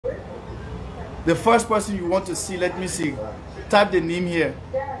The first person you want to see, let me see. Type the name here.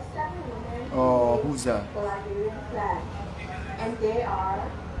 There are 7 women. Oh, who's that? The Liberian flag. And they are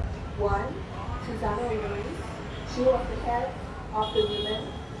 1, Susanna Louise. She was the head of the women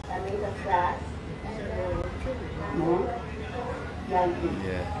that made the flag.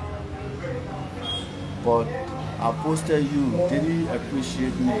 Yeah. But I posted you. Didn't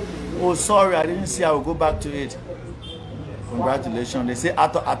appreciate me. Oh, sorry, I didn't see. I will go back to it. Congratulations. They say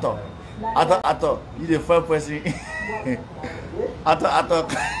Artus. You the first person. Artus.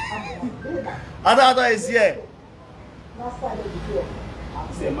 Artus is here.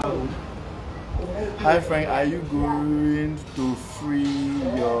 Hi Frank, are you going to free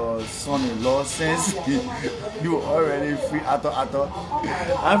your son-in-law since you already free Artus?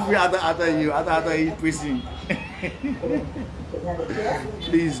 I'm free Artus you. Artus in prison.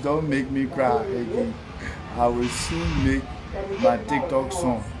 Please don't make me cry again. I will soon make my TikTok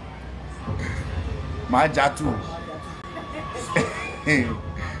song. My Jatu.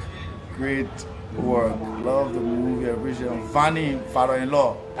 Great work. Love the movie. Appreciate Vanny,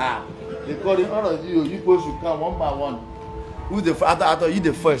 father-in-law. They call it all of you. You both should come one by one. Who's the first? Artus, you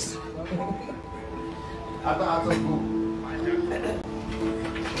the first. Artus, go.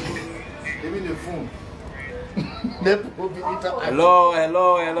 Give me the phone. Hello.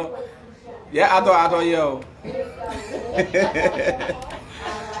 Yeah, Artus, yo.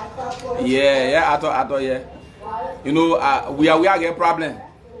 yeah, Artus, yeah. You know, we are get problem.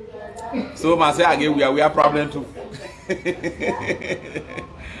 So myself again, we are problem too.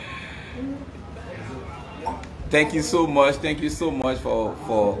 Thank you so much. Thank you so much for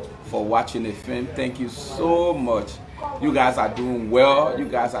watching the film. Thank you so much. You guys are doing well. You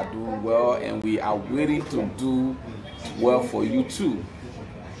guys are doing well, and we are waiting to do well for you too.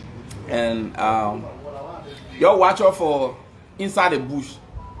 And y'all watch out for Inside the Bush.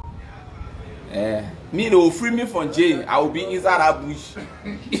 Me, they will free me from jail. I will be inside that bush.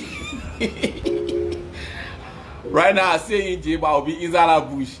 Right now, I say in jail, but I will be inside that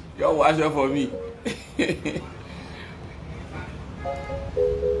bush. Y'all watch out for me.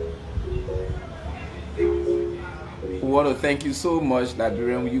 We want to thank you so much,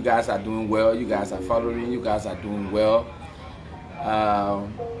 Liberian. You guys are doing well. You guys are following. You guys are doing well.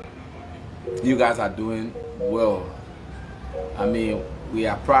 You guys are doing well. I mean, we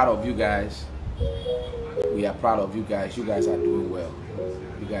are proud of you guys. We are proud of you guys. You guys are doing well.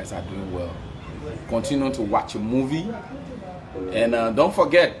 You guys are doing well. Continue to watch a movie. And don't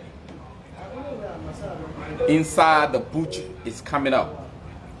forget, Inside the Bush is coming up.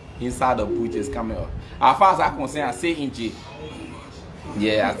 Inside the Bush is coming up. As far as I'm concerned, I say in jail.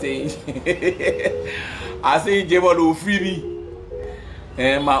 Yeah, I say in jail. I say in jail, but they will free me.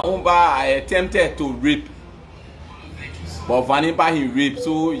 And my own bar, I attempted to rape. But Vanny by he rape.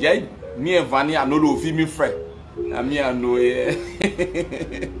 So yeah, me and Vanny, I know they will free me free. And me, I know, yeah.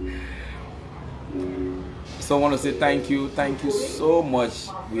 So I want to say thank you so much.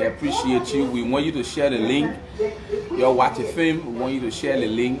 We appreciate you. We want you to share the link. You're watching film. We want you to share the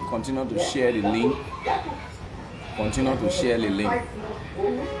link. Continue to share the link. Continue to share the link.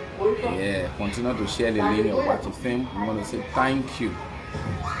 Yeah, continue to share the link. You're watching film. We want to say thank you.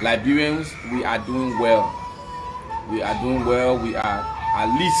 Liberians, we are doing well. We are doing well. We are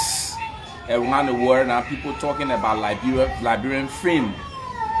at least around the world now. People talking about Liberian film.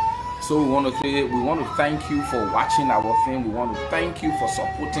 So we want to say, we want to thank you for watching our film. We want to thank you for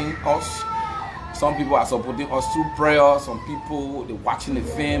supporting us. Some people are supporting us through prayer. Some people they're watching the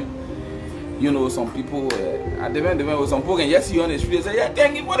film. You know, some people some people can just see you on the street and say, yeah,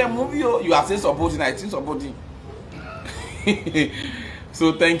 thank you for the movie. You are still supporting, I still supporting.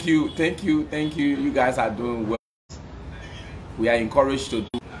 So thank you. You guys are doing well. We are encouraged to do.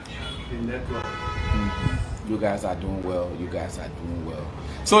 You guys are doing well. You guys are doing well.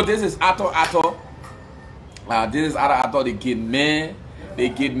 So this is Artus. This is Artus, the gate man. The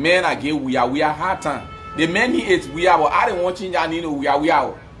gate man again. We are hard time. The man he is we are. But I don't want to change our name. We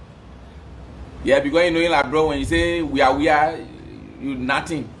are. Yeah, because you know, like bro, when you say we are, you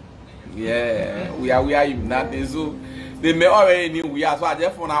nothing. Yeah, we are, you nothing. So they may already know we are. So I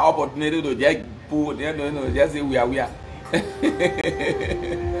just want an opportunity to just put. Just say we are.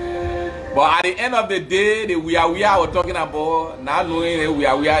 But at the end of the day, the we are we're talking about, not knowing that we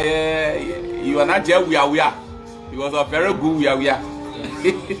are yeah, you are not just we are. It was a very good we are.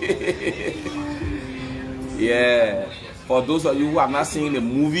 Yeah. For those of you who have not seen the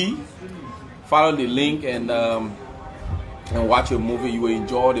movie, follow the link and watch a movie. You will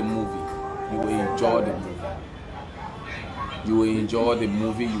enjoy the movie. You will enjoy the movie. You will enjoy the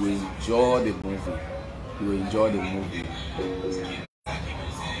movie. You will enjoy the movie. You will enjoy the movie.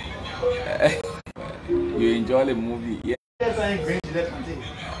 You enjoy the movie. Yeah.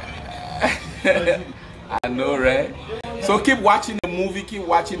 I know, right? So keep watching the movie, keep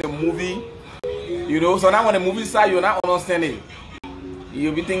watching the movie. You know, so now when the movie starts, you're not understanding.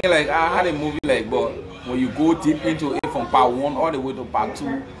 You'll be thinking like, I had a movie like, but when you go deep into it from part 1 all the way to part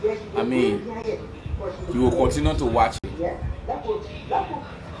 2, I mean, you will continue to watch it.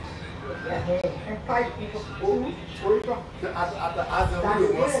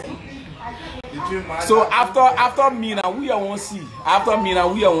 So after me now, we won't see. After me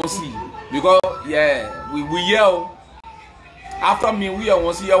now, we won't see. Because, yeah, we yell. After me, we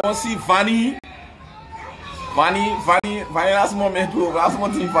won't see. I won't see Vanny, last moment too. Last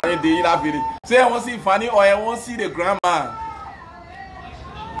month in Vanny did in that video. Say I won't see Vanny or I won't see the grandma.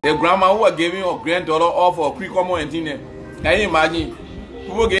 The grandma who are giving her granddaughter off for pre-common and dinner. Can you imagine?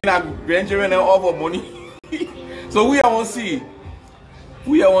 People getting their grandchildren off for money. So we won't see.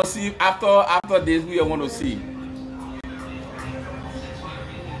 We won't see after this. We want to see.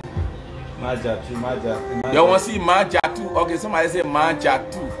 Maja. You want to see Maja too? Okay, somebody say Maja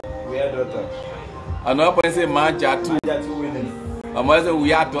too. We are daughter. Another person say Maja too. Maja too winning. Another say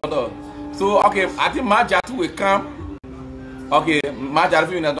we are daughter. So okay, I think Maja too will come. Okay, Maja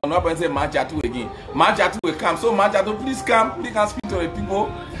too. Another person say Maja too again. Maja too will come. So Maja too, please come. Please can speak to the people.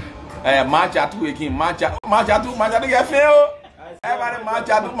 Maja too again. Maja too get fail. Everybody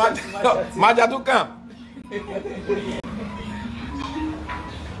Maja too come.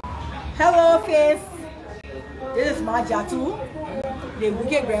 Hello, Face. This is Maja too, the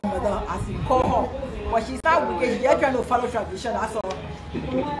wicked grandmother, as you call her. But she's not wicked, she's just trying to follow tradition, that's all.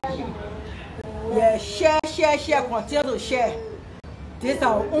 Yeah, share, continue to share. This is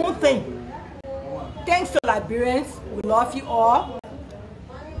our own thing. Thanks to Liberians, we love you all.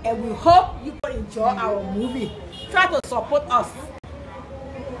 And we hope you will enjoy our movie. Try to support us.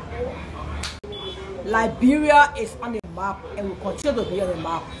 Liberia is on the map and will continue to be on the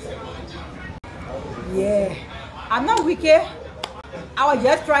map. Yeah, I'm not wicked. I was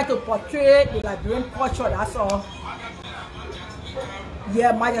just trying to portray the Liberian culture, that's all.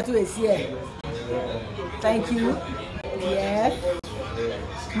 Yeah, Maja too is here. Thank you. Yes.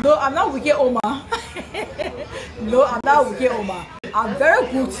 No, I'm not wicked, Omar. No, I'm not wicked, Omar. I'm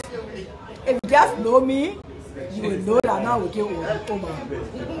very good. If you just know me, you will know that I'm not wicked, Omar.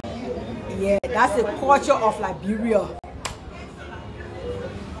 Yeah, that's the culture of Liberia.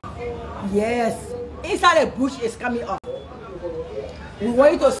 Yes. Inside the bush is coming up. We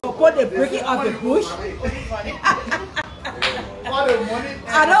want you to support the breaking of the bush.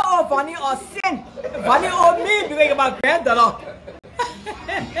 I don't owe Vanny or sin. Vanny owe me because of my granddaughter.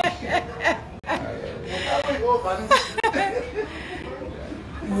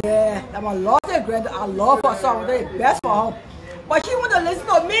 Yeah, I'm a lot of granddaughter. I love her, so I want the best for her. But she want to listen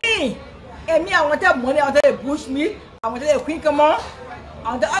to me. And me, I want that money, I want the bush meat, I want the queen come on.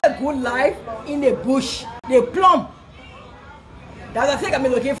 And the other good life in the bush, the plum. That's the thing, I'm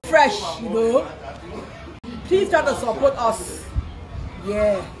looking fresh, you know. Please try to support us.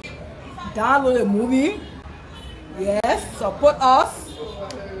 Yeah. Download the movie. Yes, support us.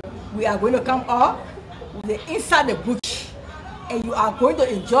 We are going to come up with the inside the bush. And you are going to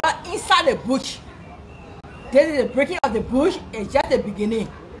enjoy inside the bush. This is the breaking of the bush, it's just the beginning.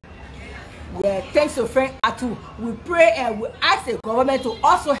 Yeah, thanks to friend Artus. We pray and we ask the government to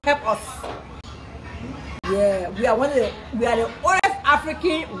also help us. Yeah, we are the oldest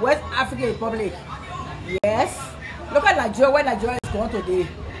West African Republic. Yes. Look at Nigeria, where Nigeria is going today.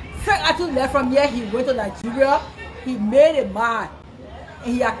 Frank Artus left from here, he went to Nigeria, he made a man.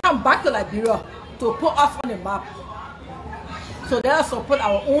 And he has come back to Liberia to put us on the map. So let us support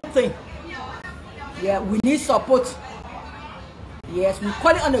our own thing. Yeah, we need support. Yes, we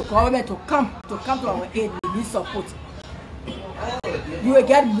call it on the government to come to our aid. We need support. You will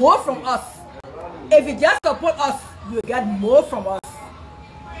get more from us. If you just support us, you will get more from us.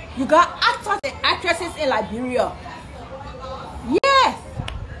 You got actors and actresses in Liberia. Yes.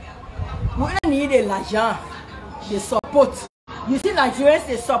 We don't need a l'argent. They support. You see, Nigerians,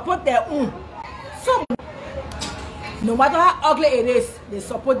 they support their own. So, no matter how ugly it is, they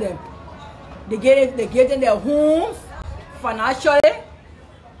support them. They give them their homes, financially.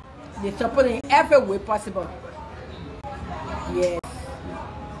 They support in every way possible. Yes.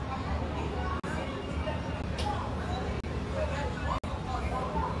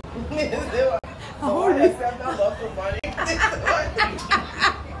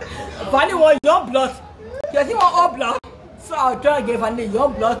 Vanny want your blood. You think want all blood? So I'll try to give Vanny your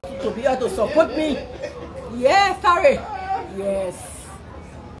blood to be able to support me. Yes, sorry. Yes.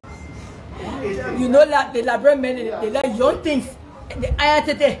 You know that the Liberian men, they like young things. The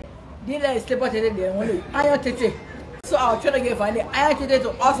INTT, Didn't let it slip out today. They only iron tete. So I'll try to get finally iron tete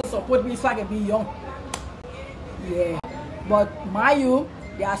to also support me so I can be young. Yeah, but mind you,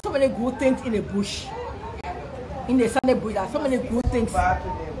 there are so many good things in the bush. In the Sunday bush, there are so many good things.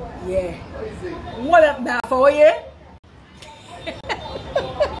 Yeah. What about for you?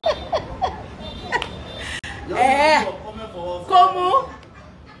 Como?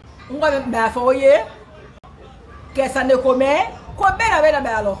 What about for you? Que Sunday come? Come bena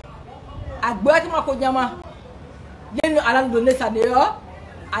belo. Agbati ma ko nyama. Yenu ala donne Sunday yo.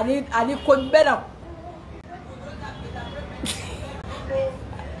 Ali ko bena.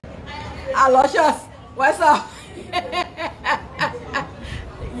 Aloysius, what's up?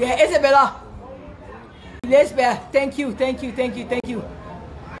 Yeah, Isabella. Elizabeth, thank you.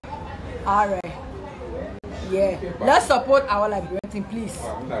 All right. Yeah, let's support our Liberian team, please.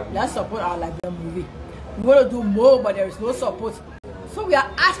 Let's support our Liberian movie. We want to do more, but there is no support. So we are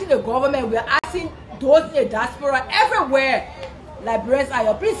asking the government, we are asking those in the diaspora everywhere. Liberians are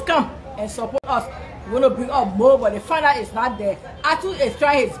here, please come and support us. We want to bring up more, but the final is not there. Artus is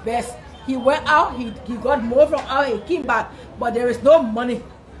trying his best. He went out, he got more from out, he came back, but there is no money.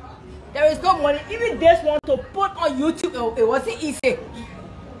 There is no money. Even this one to put on YouTube, it wasn't easy.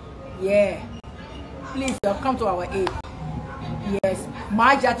 Yeah. Please, you come to our aid. Yes.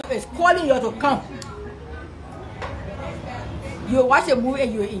 My Jatu is calling you to come. You watch a movie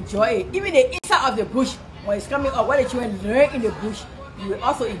and you enjoy it. Even the inside of the bush, when it's coming up, what the children learn in the bush, you will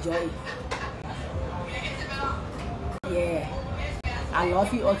also enjoy it. Yeah. I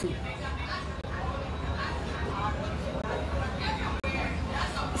love you all too.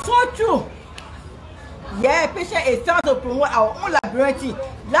 So true. Yeah, patient is trying to promote our own Liberian team.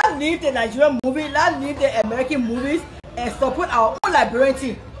 Let's leave the Nigerian movie, let's leave the American movies and support our own Liberian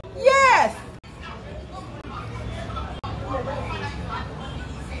team. Yes!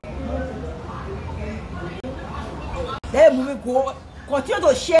 Let the movie go. Continue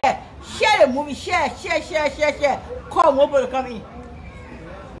to share. Share the movie. Share. Call mobile to come in.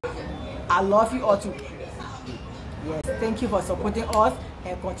 I love you all too. Yes, thank you for supporting us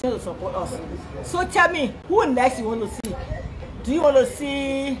and continue to support us. So tell me, who next you want to see? Do you want to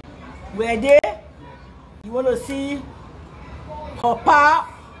see Wede? You want to see Papa?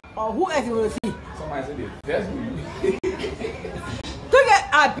 Or who else you want to see? Somebody said the best movie. Don't get,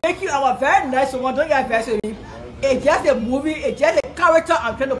 I beg you, our very nice one, don't get best with me. It's just a movie, it's just a character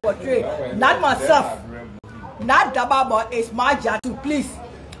I'm trying to portray. Not myself. Not Daba, but it's my Jatu, please.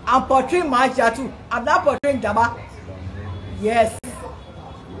 I'm portraying my Jatu. I'm not portraying Daba. Yes.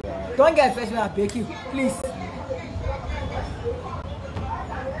 Don't get first when I beg you, please.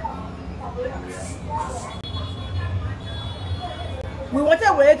 We wanted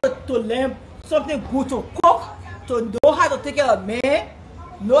a way to learn something good to cook, to know how to take care of men,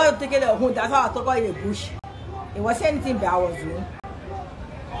 know how to take care of home. That's how I talk about in the bush. It wasn't anything bad I was doing.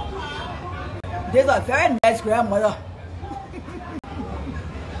 There's a very nice grandmother.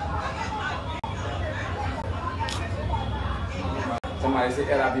 Somebody say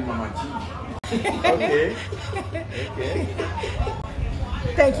LRB Mama G. Okay.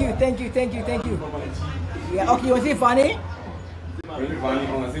 Thank you. Yeah, okay, you want to see funny?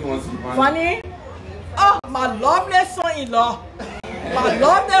 Funny? Oh, my lovely son-in-law. My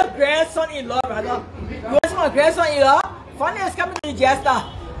lovely grandson-in-law, brother. You want to see my grandson-in-law? Funny is coming to the jester.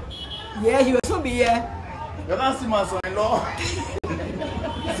 Yeah, he will soon be here. You don't see my son-in-law.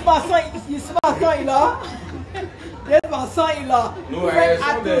 You see my son-in-law? That's my son-in-law. No, I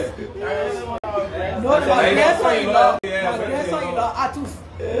saw that. No, my grandson-in-law. My grandson-in-law, Artus.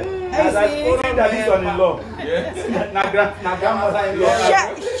 Daddy's son-in-law. Yes. Now grandmother-in-law.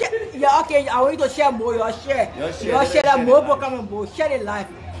 Yeah, okay, I want you to share more. You share that more coming more. Share the life.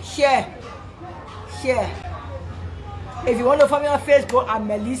 Share. If you want to follow me on Facebook, I'm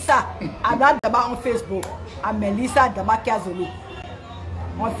Melissa. I'm not Daba on Facebook. I'm Melissa Daba Kazulu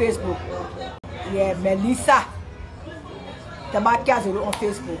on Facebook. Yeah, Melissa Daba Kazulu on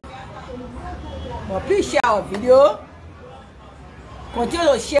Facebook. But please share our video.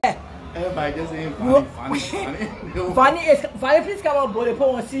 Continue to share. Everybody just saying funny. Funny, please come on board. They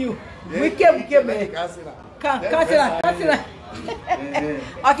want to see you. Wicked, man. Come.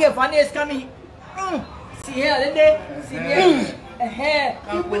 Okay, Funny is coming. See here, see here.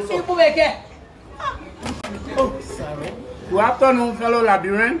 Oh, sorry. Good afternoon, fellow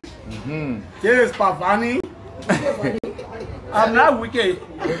Liberian. This is Pavani. I'm not wicked.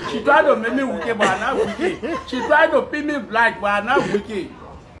 She tried to make me wicked, but I'm not wicked. She tried to pin me black, but I'm not wicked.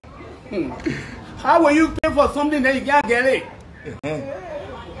 How will you pay for something that you can't get it?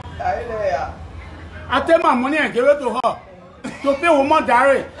 I take my money and give it to her. to pay woman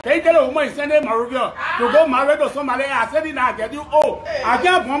diary. They tell a woman is sending Marovia to go marry to somebody. I said it, I get you. Oh, I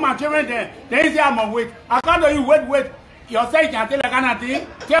can't want my children there. They say I'm on wait. I can't do you wait. You say you can tell a kind of thing.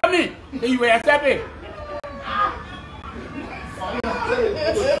 Tell me that you will accept it.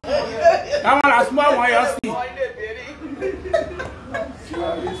 That one a small one you see.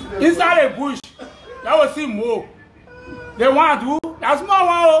 Inside a bush, that will see more. They want to do that small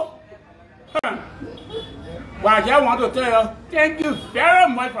one. But I just want to tell you, thank you very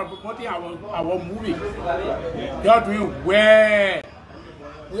much for promoting our movie. You're doing well.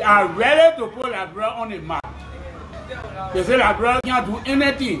 We are ready to put Liberian on the map. They say Liberian can't do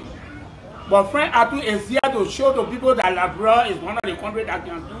anything. But friend Artus is here to show to people that Liberian is one of the countries that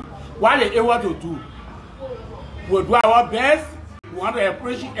can do what they're able to do. We'll do our best. We want to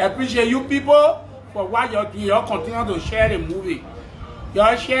appreciate you people for what you're doing. You'll continue to share the movie.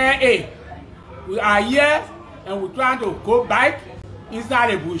 You'll share it. We are here and we're trying to go back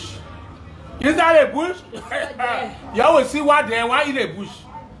inside the bush. Inside the bush, you will see what they are in the bush.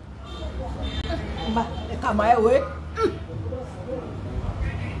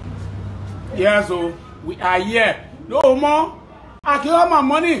 Yeah, so we are here. No more. I give her my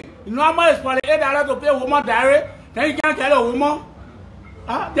money. You know how much is for the $8 to pay a woman diary? Then you can't tell a woman.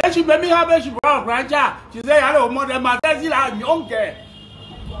 Then she made me happy. She brought a grandchild. She said, hello, woman. Then my dad said, I'm young girl.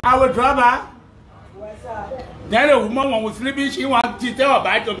 I will drop her. Then the woman, when we sleeping, she wants to tell her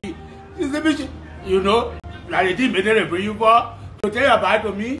bye to me. She sleeping, you know, like the team made it bring you for to tell her bye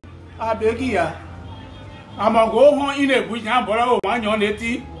to me. I beg you. I'm going to go home in the bush and borrow one young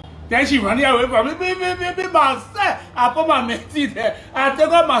lady. Then she ran away from me. Myself. I put my messy there. I take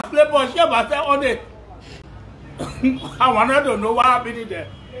out my slipper, share myself on it. I wanted to know what happened there.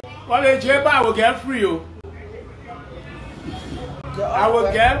 But the jail, I will get free. I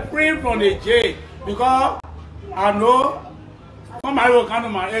will get free from the jail because I know somebody will come to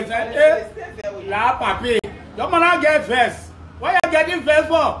my head and say, hey, la papi, don't man get first. Why are you getting first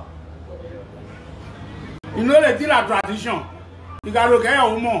for? You know the deal of tradition. You got to get a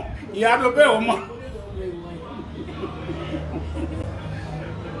woman. You have to pay a woman.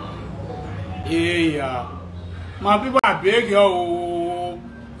 Yeah. My people are big, yo.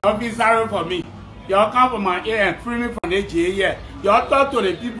 Don't be sorry for me. Y'all come from my ear and free me from the jail, yeah. Y'all talk to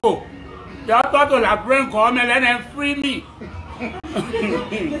the people. Y'all talk to the brain government, let them free me.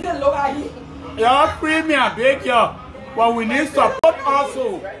 Y'all free me, I beg y'all. But we need support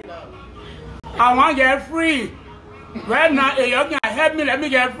also. I want to get free. Right now, if you can help me, let me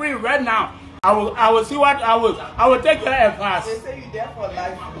get free right now. I will see what I will take your advice. They say you there for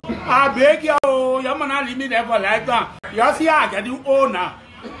life. I beg you, you man not leave me there for lifetime. You see I get you old now.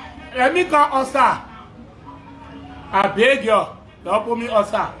 Let me come Osa. I beg you, don't put me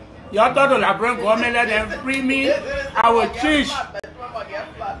Osa. You talk to the Liberian government, let them free me. I will change.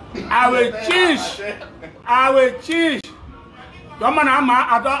 I will change. I will change. Don't man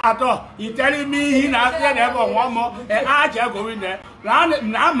at all. He telling me he not stay there for one more, and I just go in there. Now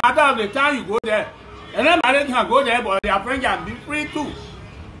matter of the time you go there, and then matter can go there, but their friend can be free too.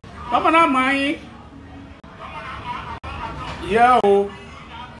 Don't man mind. Yeah,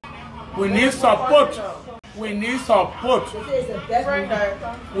 we need support. We need support.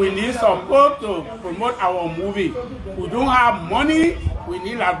 We need support to promote our movie. We don't have money. We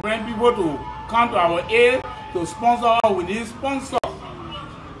need Liberian people to come to our aid to sponsor. We need sponsors.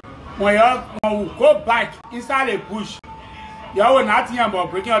 When we go back inside the bush, you will not think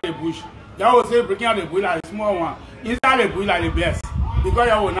about breaking out the bush. You will say breaking out the bush like a small one. Inside the bush like the best. Because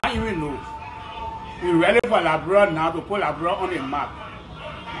you will not even know. We're ready for Liberian now to put Liberian on the map.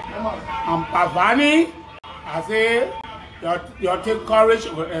 I'm Pavani. I say, you take courage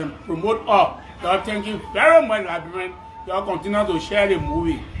and promote up. You're thank you very much, Liberian. You continue to share the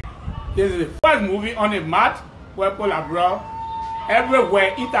movie. This is the first movie on the mat where people are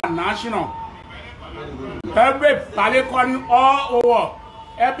everywhere, international. Everybody calling all over.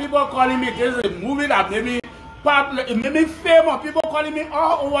 People calling me. This is a movie that made me popular. It made me famous. People calling me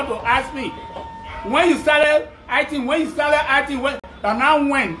all over to ask me, when you started acting, and now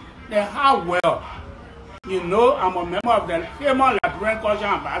when they have well. You know, I'm a member of the famous Liberian Culture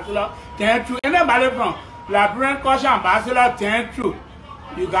Ambassador. Thank you. Anybody from Liberian Culture Ambassador, thank you.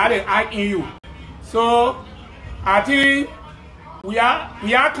 You got it act in you. So I think we are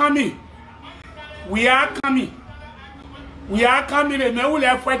coming. We are coming. We are coming. The men will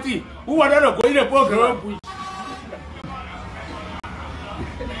have fighting. Who wanted to go in the program?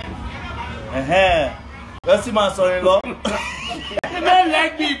 Let's see my son-in-law. The man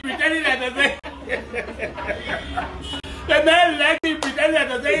like me pretending that they say. The man like me pretending that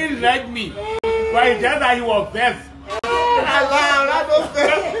they say he like me. But he just that he was best.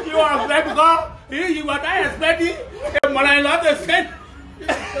 You are glad because you were not expecting a mother-in-law to send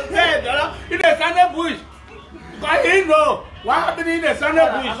 $10 in the Sunday bush. Because he know what happened in the Sunday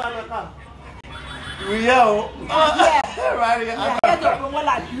bush. We are right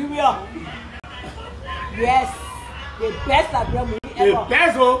here. Yes, the best Liberian movie ever. The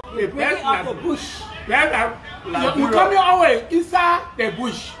best, the best of the bush. We coming always inside the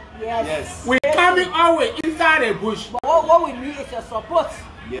bush. Yes. We coming always inside the bush. But what we need is your support.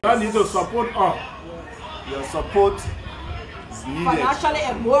 Yes. You need to support us. Your support is needed. Financially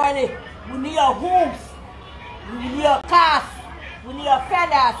and morally. We need your homes. We need your cars. We need your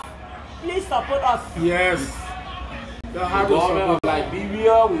feathers. Please support us. Yes. The government of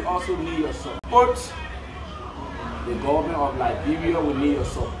Liberia, we also need your support. The government of Liberia, we need your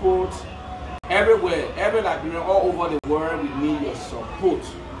support. Everywhere, every Liberian all over the world, we need your support.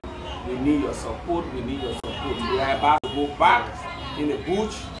 We need your support. We need your support. We are about to go back in the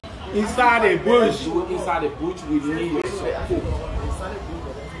bush. Inside the bush. Inside the bush, we need your support.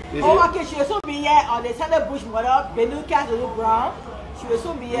 Oh, okay, she will soon be here on the Sunday bush mother, Benu Cat Brown. She will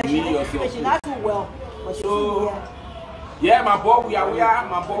soon be here. She's not too well, but she will soon be here. Yeah, my boy, we are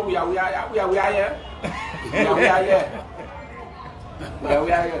my boy, we are here. We are here. Yeah. No,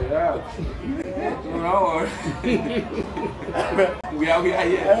 we are here.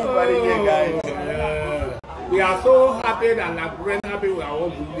 Everybody here, guys. We are so happy that Liberian happy with our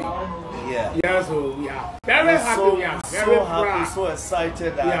movie. Yeah. Yeah, so we are very happy. We are very proud. So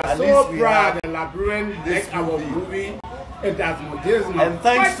excited that we are at so least we proud have that Liberian make our movie. And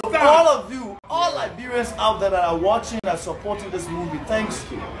thanks to all of you, all Liberians out there that are watching and supporting this movie. Thanks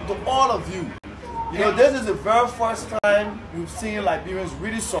to all of you. You know, this is the very first time you've seen Liberians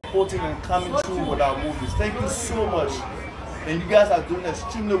really supporting and coming through with our movies. Thank you so much. And you guys are doing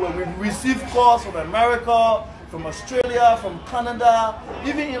extremely well. We've received calls from America, from Australia, from Canada,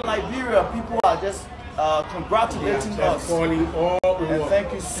 even in Liberia. People are just congratulating us. Calling all over. And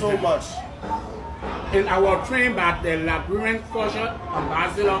thank you so much. In our train by the Liberian Culture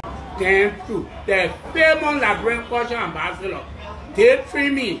Ambassador came through. The famous Liberian Culture Ambassador, they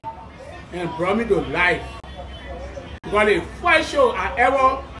trained me and brought me to life. Because the first show I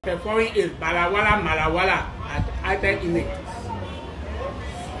ever performed is Balawala Malawala at Itek Init.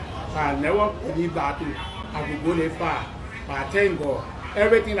 I never believed that I could go that far. But I thank God,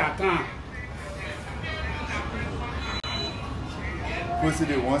 everything I can. People say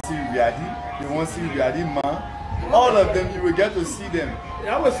they want to see Riadi, they want to see Riadi man. All of them, you will get to see them.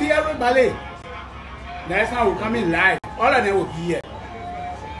 I will see everybody. Next time we come in live, all of them will be here.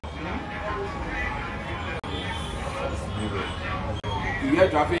 You hear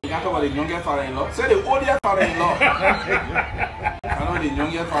traffic, you can't talk about the youngest father-in-law. Say the oldest father-in-law. I know the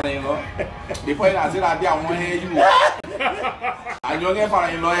youngest father-in-law. Before you say that, I want to hear you. And youngest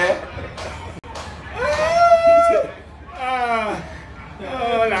father-in-law,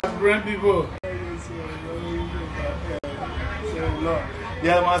 Oh, Liberian people.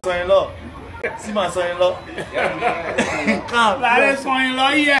 Yeah, my son-in-law. See my son-in-law. Come. That is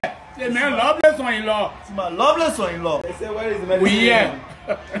son-in-law here. Say, man, lovely son-in-law. See my lovely son-in-law. They say, where is the medicine? We here.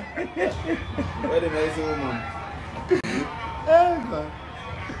 Where the medicine woman?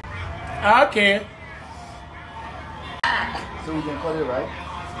 Okay. So we can call it right?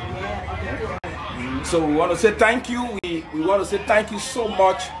 So we want to say thank you. We want to say thank you so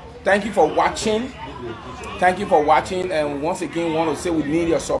much. Thank you for watching. Thank you for watching. And once again, we want to say we need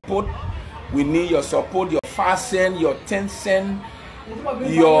your support. We need your support, your 5 cents, your 10 cents,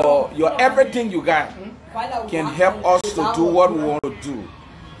 your everything you got can help us to do what we want to do.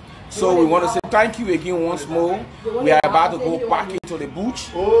 So we want to say thank you again once more. We are about to go back into the bush.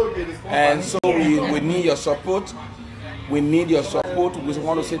 And so we need your support. We need your support. We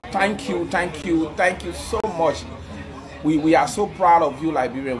want to say thank you so much. We are so proud of you,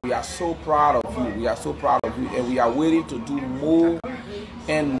 Liberian. We are so proud of you. We are so proud of you. And we are waiting to do more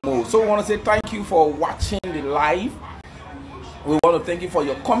and more. So we want to say thank you for watching the live. We want to thank you for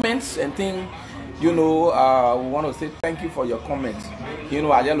your comments and things. You know, we want to say thank you for your comments. You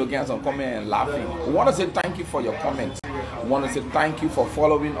know, I just looking at some comments and laughing. We want to say thank you for your comments. We want to say thank you for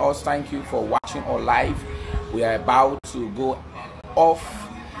following us. Thank you for watching our live. We are about to go off.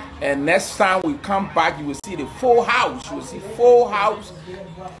 And next time we come back, you will see the full house. You will see full house.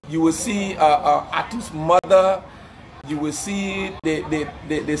 You will see Artus' mother. You will see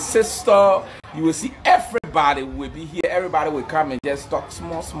the sister. You will see everybody will be here. Everybody will come and just talk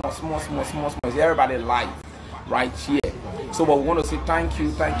small. Everybody live right here. So we want to say thank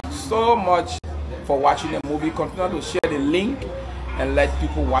you so much for watching the movie. Continue to share the link and let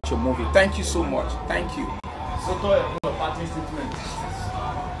people watch your movie. Thank you so much. Thank you. parting statement.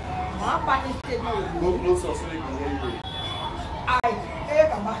 My parting statement will Go closer so they can hear you.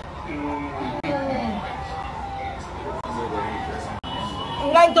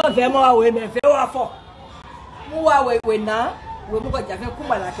 I'm going to be away, me very for. Move away now. We move to Japan. Come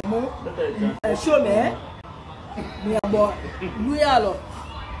back to move. Show me. Me about Luyalo.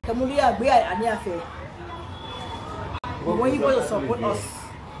 Kamulia be an affair. We want you to support us.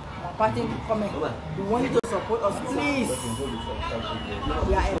 Party comment. We want you to support us, please.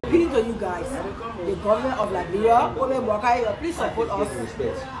 We are appealing to you guys. The government of Liberia, please support us.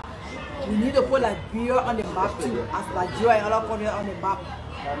 We need to put Liberia on the map too, as Nigeria and other countries on the map.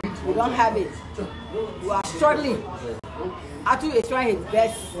 We don't have it. We are struggling. Artus is trying his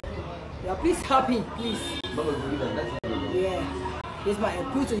best. Yeah, please help him, please. Yeah, this is my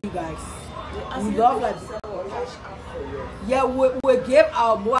appeal to you guys. We love Liberia. Yeah, we give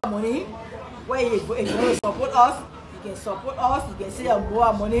our more money. Where if you want to support us, you can support us. You can send your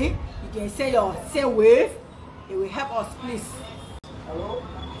more money. You can send your same wave. It will help us, please.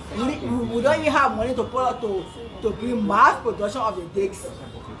 We don't even have money to put out to bring mass production of the dicks.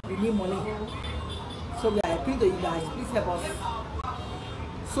 We need money. So we are appealing to you guys. Please help us.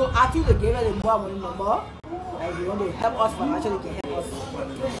 So Artus they gave us the more money number. If you want to help us financially, you can help us.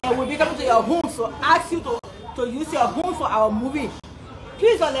 And we'll be coming to your home. So ask you to use your home for our movie.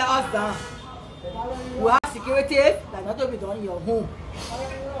 Please don't let us down. We have security that not to be done in your home.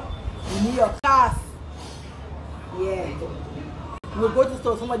 We need your cars. Yeah. We'll go to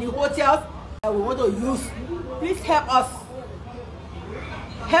some of the hotels that we want to use. Please help us.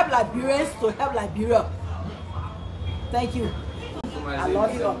 Help Liberians to help Liberia. Thank you. I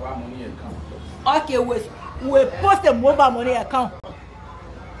love you all. Okay, we'll post the mobile money account.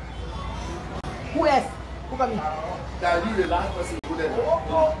 Who else? Who come in? That you the last person who did.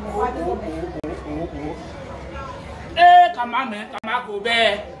 Hey, come on, man. Come on, go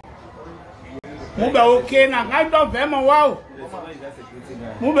back. Move okay now. I don't very wow.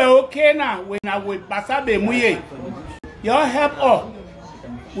 Move okay now. When I will pass up the money, y'all help us.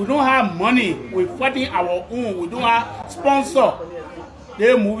 We don't have money. We're fighting our own. We don't have sponsor.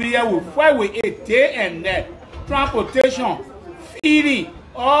 The movie here we fight with it day and night. Transportation, feeding,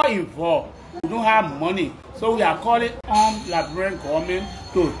 all involved. We don't have money. So we are calling on Liberian government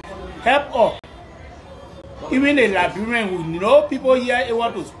to help us. Even the Liberian, we know people here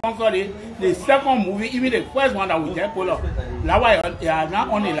able to sponsor the second movie, even the first one that we just pull up. That's why they are not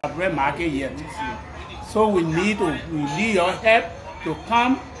on the Liberian market yet. So we need your help to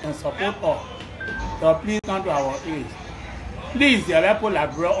come and support us. So please come to our aid. Please, you have put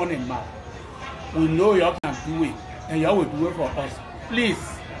Liberia on the map. We know you can do it, and you will do it for us. Please,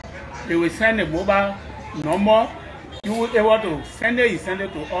 they will send a mobile number. You will be able to send it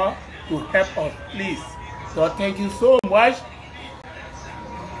to us to help us, please. So thank you so much.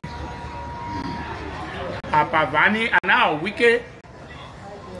 Apavani and now wicked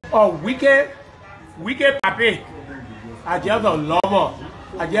papi. I just a lover.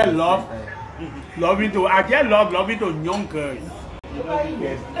 I just love loving to young girls.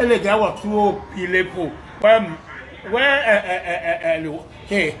 And the guy was too beautiful.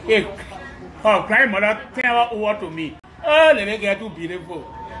 Hey, her grandmother tell her over to me. Oh, the guy too beautiful.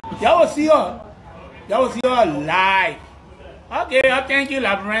 Y'all will see her. Y'all will see her live. Okay, thank you,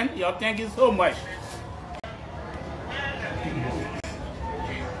 Liberian. Thank you so much.